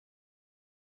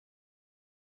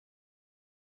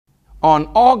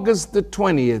On August the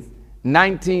 20th,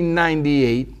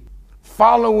 1998,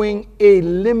 following a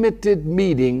limited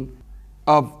meeting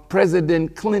of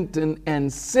President Clinton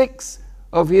and 6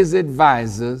 of his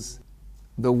advisors,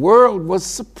 the world was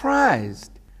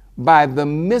surprised by the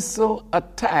missile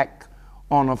attack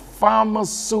on a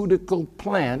pharmaceutical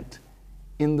plant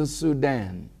in the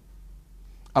Sudan.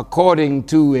 According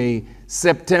to a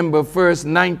September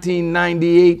 1st,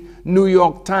 1998 New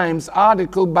York Times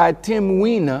article by Tim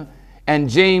Weiner and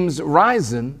James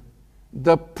Risen,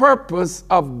 the purpose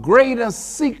of greater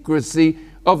secrecy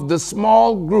of the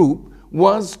small group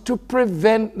was to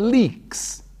prevent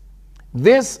leaks.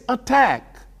 This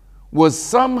attack was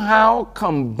somehow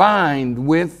combined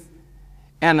with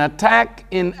an attack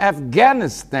in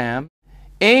Afghanistan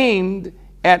aimed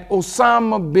at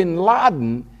Osama bin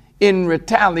Laden in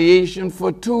retaliation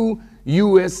for 2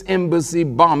 U.S. embassy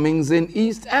bombings in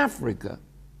East Africa.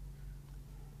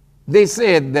 They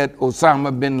said that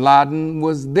Osama bin Laden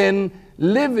was then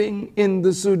living in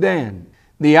the Sudan.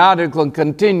 The article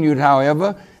continued,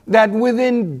 however, that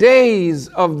within days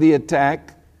of the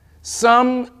attack,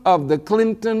 some of the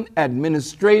Clinton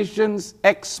administration's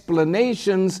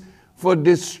explanations for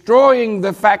destroying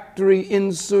the factory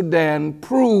in Sudan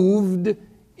proved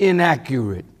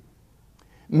inaccurate.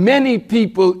 Many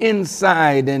people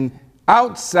inside and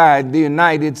outside the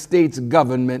United States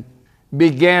government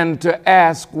began to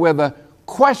ask whether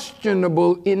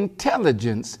questionable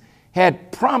intelligence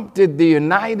had prompted the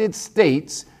United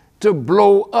States to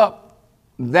blow up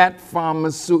that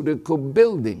pharmaceutical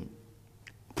building.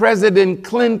 President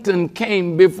Clinton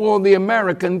came before the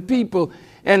American people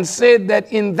and said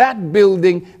that in that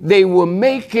building they were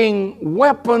making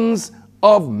weapons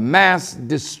of mass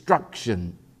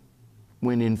destruction,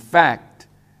 when in fact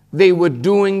they were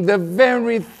doing the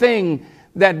very thing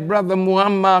that Brother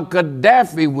Muammar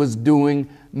Gaddafi was doing,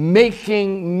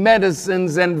 making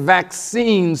medicines and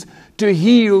vaccines to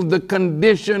heal the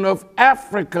condition of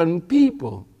African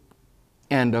people.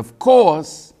 And of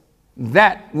course,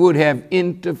 that would have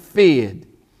interfered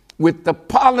with the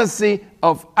policy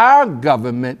of our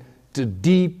government to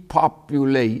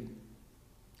depopulate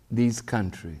these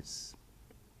countries.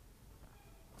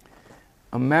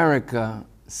 America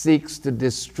seeks to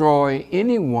destroy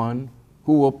anyone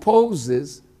who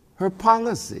opposes her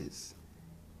policies.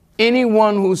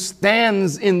 Anyone who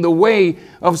stands in the way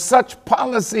of such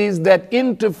policies that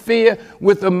interfere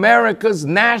with America's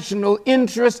national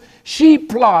interests, she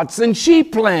plots and she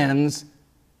plans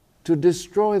to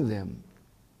destroy them.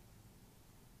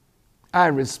 I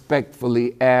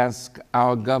respectfully ask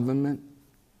our government,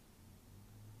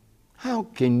 how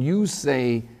can you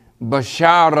say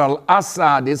Bashar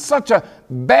al-Assad is such a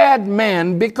bad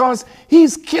man because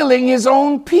he's killing his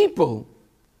own people,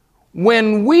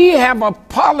 when we have a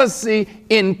policy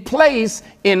in place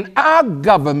in our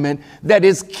government that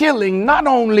is killing not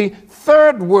only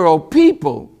third world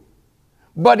people,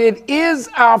 but it is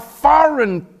our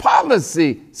foreign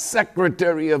policy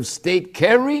Secretary of State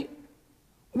Kerry?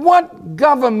 What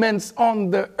governments on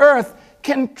the earth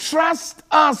can trust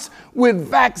us with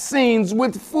vaccines,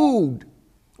 with food,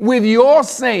 with your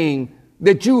saying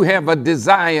that you have a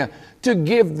desire to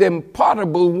give them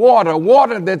potable water,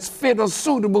 water that's fit or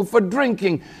suitable for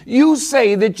drinking? You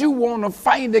say that you want to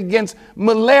fight against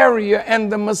malaria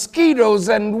and the mosquitoes,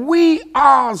 and we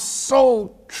are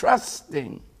so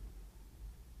trusting.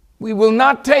 We will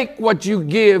not take what you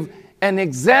give and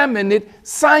examine it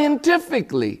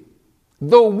scientifically,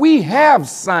 though we have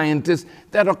scientists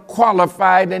that are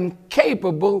qualified and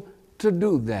capable to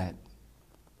do that.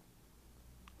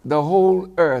 The whole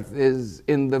earth is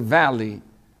in the valley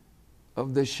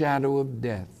of the shadow of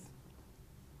death,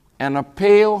 and a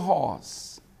pale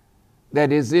horse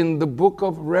that is in the book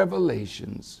of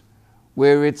Revelations,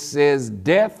 where it says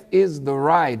death is the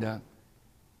rider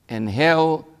and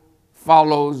hell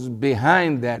follows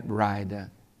behind that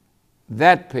rider.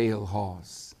 That pale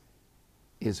horse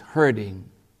is hurting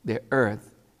the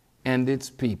earth and its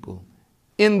people.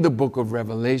 In the book of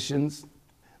Revelations,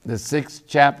 the 6th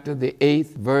chapter, the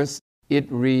 8th verse,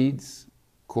 it reads,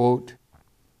 quote,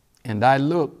 "And I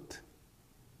looked,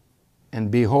 and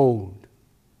behold,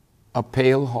 a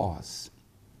pale horse.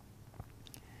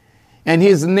 And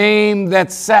his name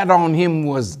that sat on him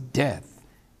was Death,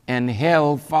 and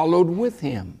hell followed with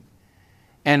him.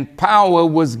 And power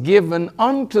was given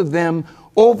unto them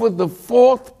over the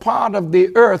 4th part of the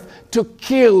earth to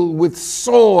kill with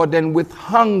sword and with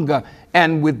hunger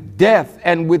and with death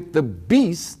and with the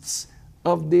beasts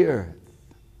of the earth."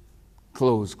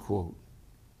 Close quote.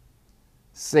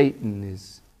 Satan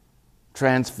is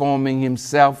transforming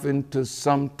himself into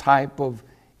some type of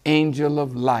angel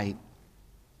of light.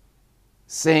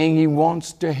 saying he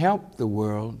wants to help the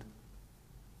world,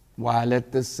 while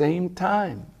at the same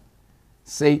time,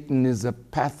 Satan is a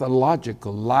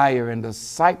pathological liar and a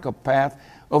psychopath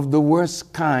of the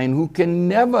worst kind who can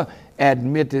never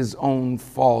admit his own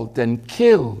fault and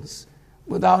kills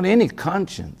without any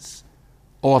conscience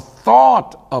or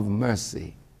thought of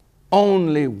mercy,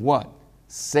 only what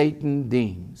Satan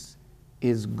deems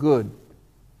is good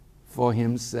for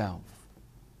himself.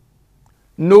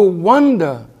 No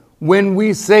wonder when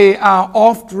we say our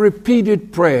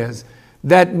oft-repeated prayers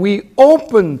that we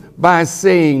open by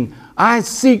saying, I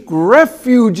seek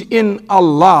refuge in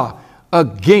Allah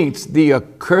against the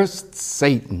accursed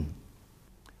Satan.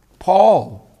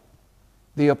 Paul,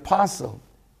 the apostle,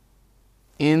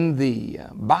 in the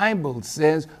Bible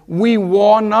says, we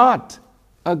war not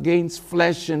against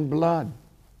flesh and blood,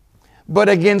 but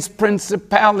against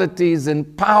principalities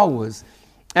and powers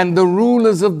and the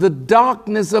rulers of the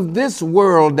darkness of this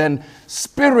world and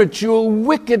spiritual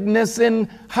wickedness in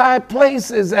high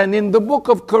places. And in the book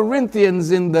of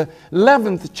Corinthians, in the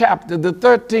 11th chapter, the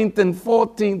 13th and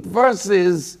 14th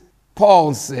verses,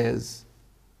 Paul says,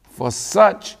 for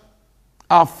such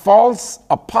are false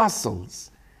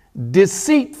apostles,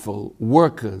 deceitful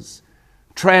workers,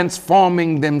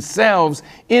 transforming themselves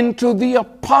into the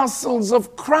apostles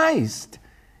of Christ.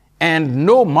 And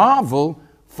no marvel,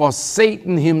 for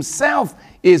Satan himself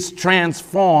is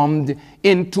transformed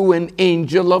into an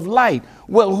angel of light.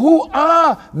 Well, who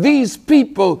are these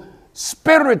people?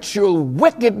 Spiritual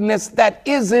wickedness that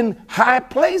is in high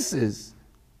places.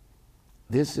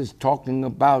 This is talking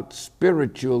about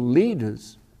spiritual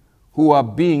leaders who are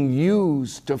being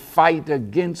used to fight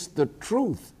against the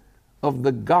truth of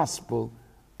the gospel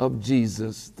of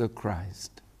Jesus the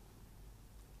Christ.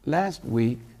 Last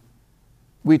week,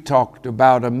 we talked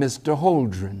about a Mr.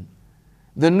 Holdren,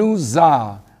 the new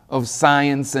czar of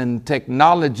science and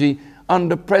technology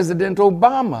under President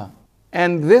Obama.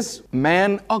 And this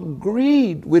man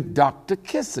agreed with Dr.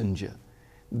 Kissinger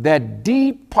that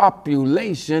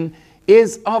depopulation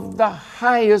is of the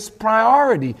highest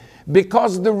priority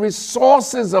because the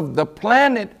resources of the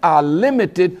planet are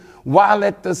limited, while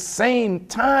at the same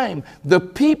time the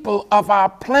people of our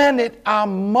planet are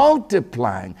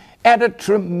multiplying at a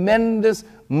tremendous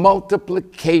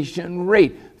multiplication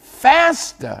rate,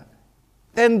 faster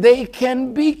than they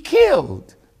can be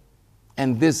killed.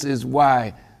 And this is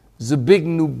why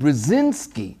Zbigniew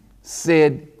Brzezinski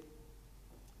said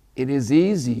it is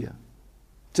easier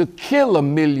to kill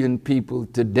 1 million people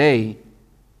today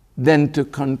than to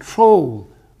control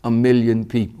 1 million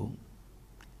people.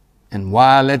 And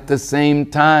while at the same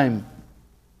time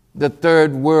the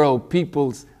third world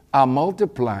peoples are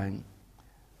multiplying,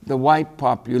 the white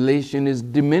population is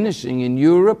diminishing in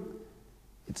Europe,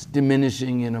 it's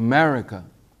diminishing in America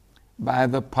by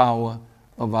the power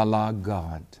of Allah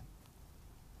God.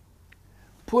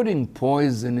 Putting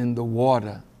poison in the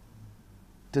water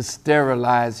to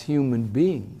sterilize human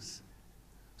beings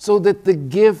so that the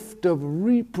gift of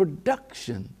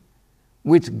reproduction,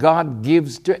 which God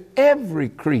gives to every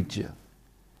creature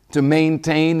to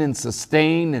maintain and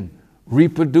sustain and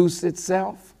reproduce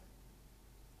itself,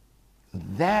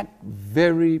 that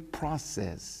very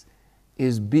process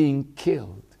is being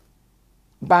killed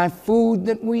by food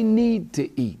that we need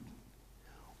to eat,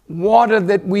 water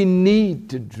that we need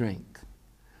to drink,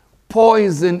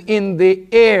 poison in the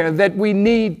air that we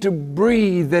need to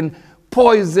breathe, and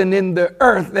poison in the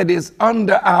earth that is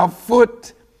under our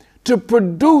foot to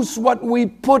produce what we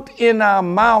put in our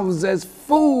mouths as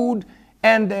food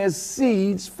and as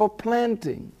seeds for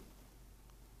planting.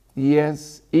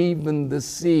 Yes, even the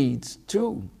seeds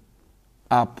too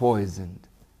are poisoned.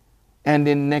 And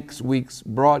in next week's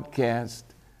broadcast,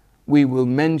 we will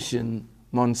mention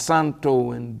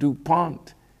Monsanto and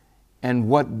DuPont and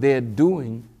what they're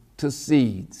doing to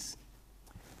seeds.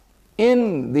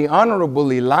 In the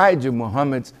Honorable Elijah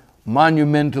Muhammad's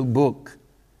monumental book,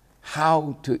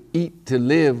 How to Eat to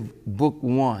Live, Book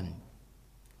 1,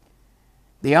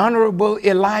 the Honorable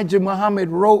Elijah Muhammad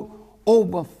wrote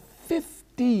over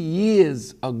 50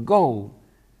 years ago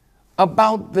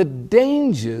about the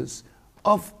dangers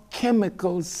of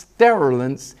chemical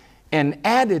sterilants and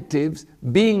additives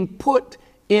being put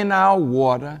in our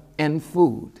water and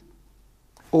food.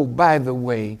 Oh, by the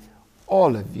way,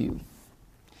 all of you,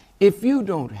 if you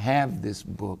don't have this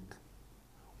book,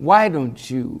 why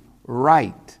don't you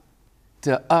write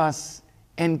to us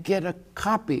and get a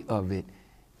copy of it?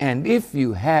 And if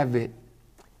you have it,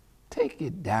 take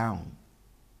it down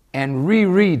and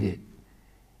reread it.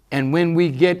 And when we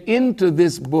get into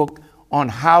this book on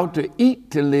how to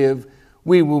eat to live,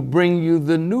 we will bring you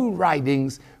the new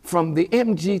writings from the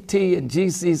MGT and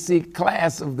GCC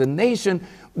class of the nation,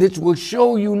 which will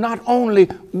show you not only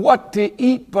what to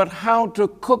eat, but how to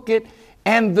cook it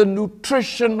and the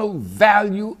nutritional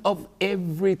value of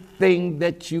everything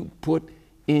that you put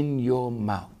in your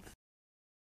mouth.